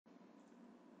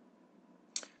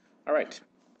All right.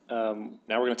 Now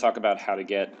we're going to talk about how to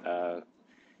get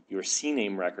your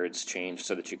CNAME records changed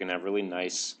so that you can have really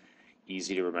nice,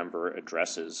 easy to remember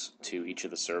addresses to each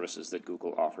of the services that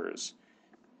Google offers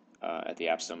at the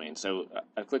apps domain. So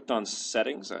I clicked on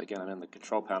settings. Again, I'm in the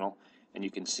control panel, and you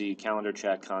can see calendar,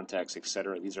 chat, contacts,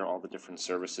 etc. These are all the different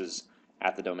services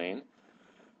at the domain.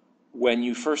 When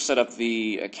you first set up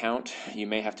the account, you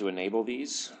may have to enable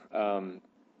these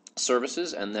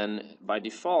services, and then by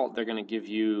default they're going to give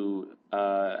you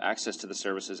access to the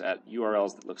services at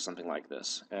URLs that look something like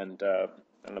this. And I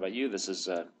don't know about you, this is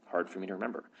hard for me to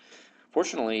remember.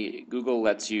 Fortunately, Google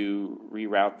lets you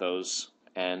reroute those,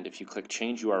 and if you click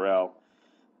change URL,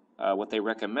 what they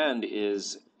recommend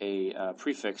is a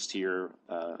prefix to your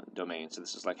domain. So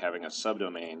this is like having a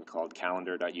subdomain called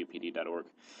calendar.upd.org.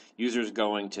 Users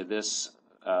going to this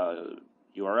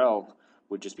URL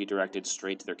would just be directed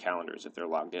straight to their calendars if they're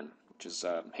logged in, which is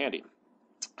handy.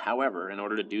 However, in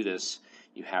order to do this,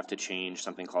 you have to change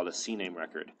something called a CNAME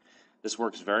record. This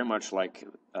works very much like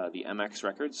the MX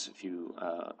records. If you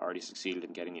already succeeded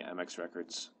in getting the MX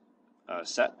records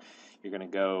set, you're going to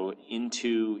go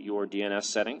into your DNS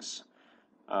settings,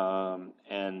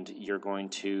 and you're going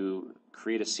to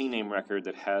create a CNAME record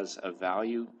that has a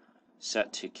value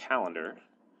set to calendar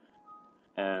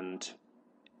and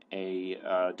a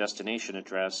destination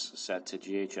address set to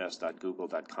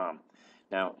ghs.google.com.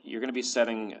 Now, you're going to be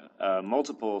setting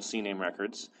multiple CNAME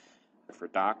records. For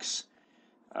docs,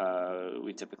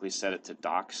 we typically set it to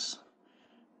docs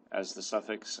as the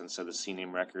suffix, and so the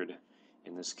CNAME record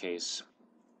in this case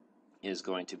is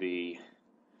going to be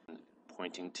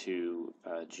pointing to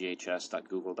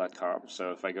ghs.google.com.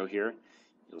 So if I go here,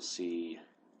 you'll see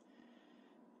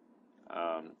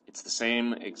it's the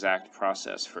same exact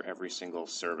process for every single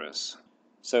service.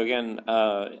 So again,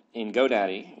 in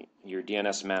GoDaddy, your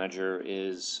DNS manager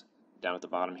is down at the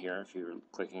bottom here if you're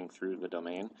clicking through the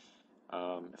domain.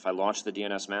 If I launch the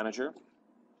DNS manager,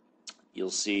 you'll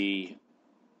see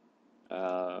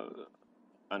under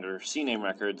CNAME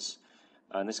records,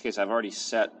 in this case I've already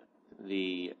set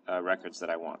the records that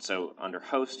I want. So under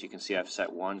host, you can see I've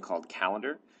set one called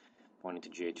calendar, pointing to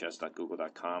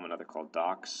ghs.google.com, another called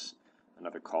docs,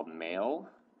 another called mail,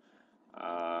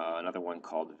 another one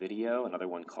called video, another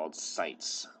one called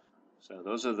sites. So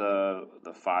those are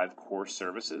the 5 core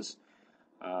services.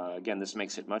 Again, this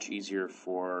makes it much easier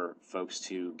for folks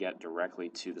to get directly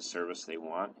to the service they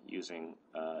want using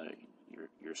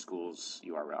your school's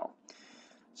URL.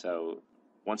 So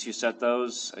once you set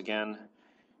those, again,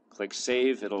 click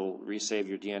Save. It'll resave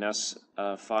your DNS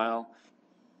file.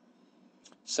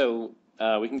 So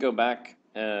we can go back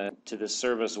to this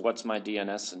service,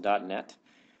 what'smydns.net,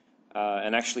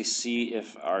 and actually see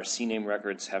if our CNAME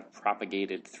records have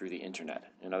propagated through the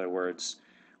internet. In other words,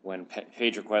 when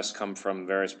page requests come from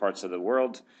various parts of the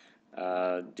world,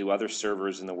 do other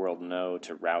servers in the world know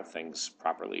to route things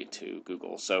properly to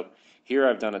Google? So here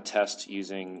I've done a test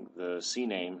using the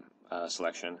CNAME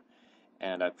selection,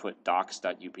 and I put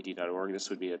docs.upd.org. This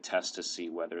would be a test to see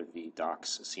whether the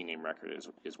docs CNAME record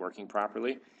is working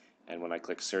properly. And when I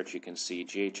click search, you can see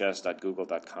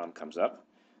ghs.google.com comes up.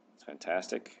 It's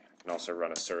fantastic. I can also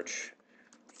run a search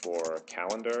for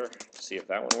calendar to see if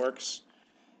that one works.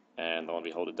 And lo and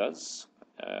behold, it does.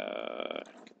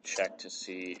 Check to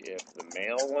see if the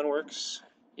mail one works.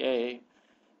 Yay.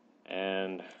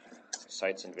 And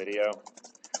sites and video.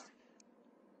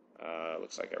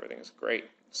 Looks like everything is great.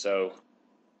 So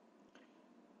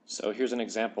here's an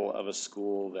example of a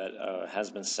school that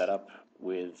has been set up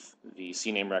with the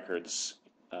CNAME records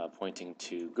pointing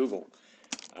to Google.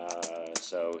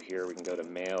 So here we can go to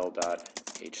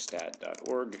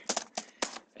mail.hstat.org,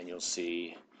 and you'll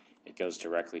see it goes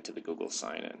directly to the Google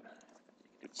sign-in.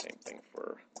 Do the same thing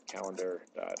for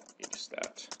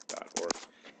calendar.hstat.org.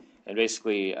 And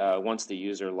basically, once the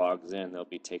user logs in, they'll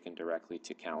be taken directly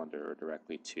to Calendar or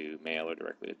directly to Mail or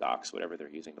directly to Docs, whatever they're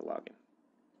using to log in.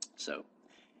 So,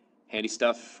 handy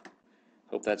stuff.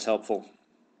 Hope that's helpful.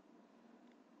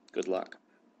 Good luck.